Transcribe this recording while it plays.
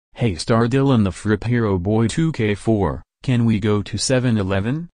Hey Star Dylan the Frip Hero Boy 2K4, can we go to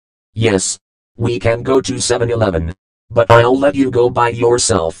 7-Eleven? Yes. We can go to 7-Eleven. But I'll let you go by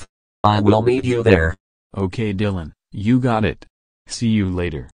yourself. I will meet you there. Okay Dylan, you got it. See you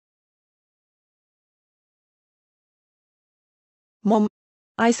later. Mom,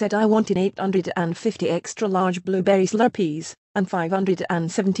 I said I wanted 850 extra large blueberry Slurpees, and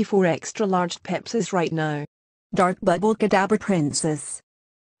 574 extra large Pepsis right now. Dark Bubble-Cadabra Princess.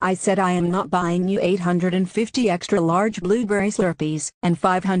 I said I am not buying you 850 extra large blueberry Slurpees and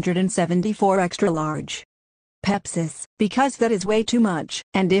 574 extra large Pepsis, because that is way too much,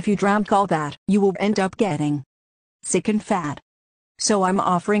 and if you drank all that, you will end up getting sick and fat. So I'm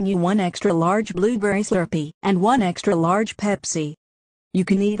offering you 1 extra large blueberry Slurpee and 1 extra large Pepsi. You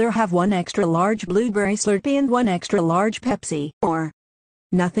can either have 1 extra large blueberry Slurpee and 1 extra large Pepsi, or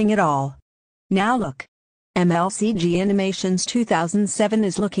nothing at all. Now look. MLCG Animations 2007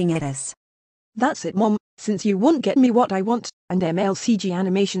 is looking at us. That's it Mom, since you won't get me what I want, and MLCG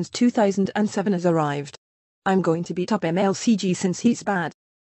Animations 2007 has arrived. I'm going to beat up MLCG since he's bad.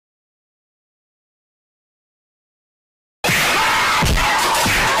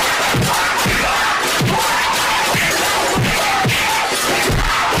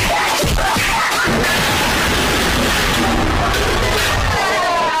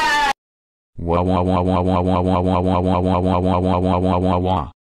 Wah wah wah wah wah wah wah wah wah wah wah wah wah wah wah wah wah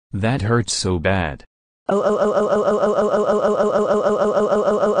wah. That hurts so bad.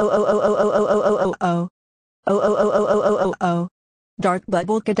 Dark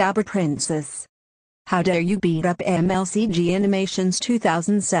Bubble-Cadabra Princess. How dare you beat up MLCG Animations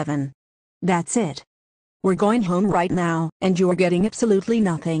 2007. That's it. We're going home right now, and you're getting absolutely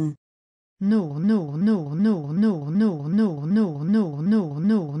nothing. No, no, no, no, no, no, no, no, no, no,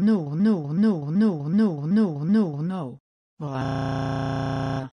 no, no, no, no, no, no, no, no, no.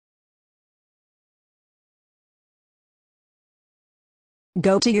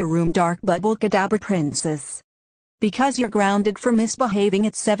 Go to your room, Dark Bubble-Cadabra Princess. Because you're grounded for misbehaving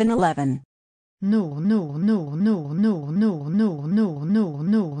at 7-Eleven. No, no, no, no, no, no, no, no, no, no,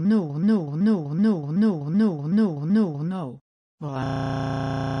 no, no, no, no, no, no, no, no, no.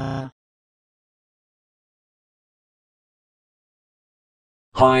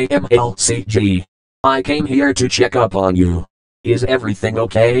 Hi MLCG. I came here to check up on you. Is everything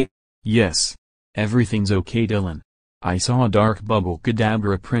okay? Yes. Everything's okay Dylan. I saw Dark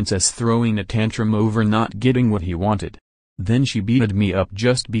Bubble-Cadabra Princess throwing a tantrum over not getting what he wanted. Then she beated me up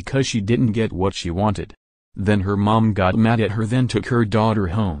just because she didn't get what she wanted. Then her mom got mad at her, then took her daughter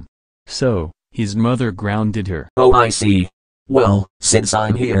home. So, his mother grounded her. Oh, I see. Well, since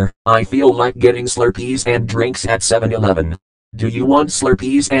I'm here, I feel like getting Slurpees and drinks at 7-Eleven. Do you want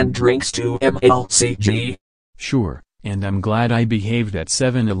Slurpees and drinks too, MLCG? Sure, and I'm glad I behaved at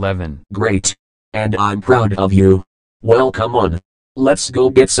 7-Eleven. Great. And I'm proud of you. Well, come on. Let's go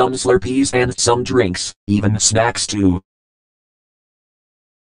get some Slurpees and some drinks, even snacks too.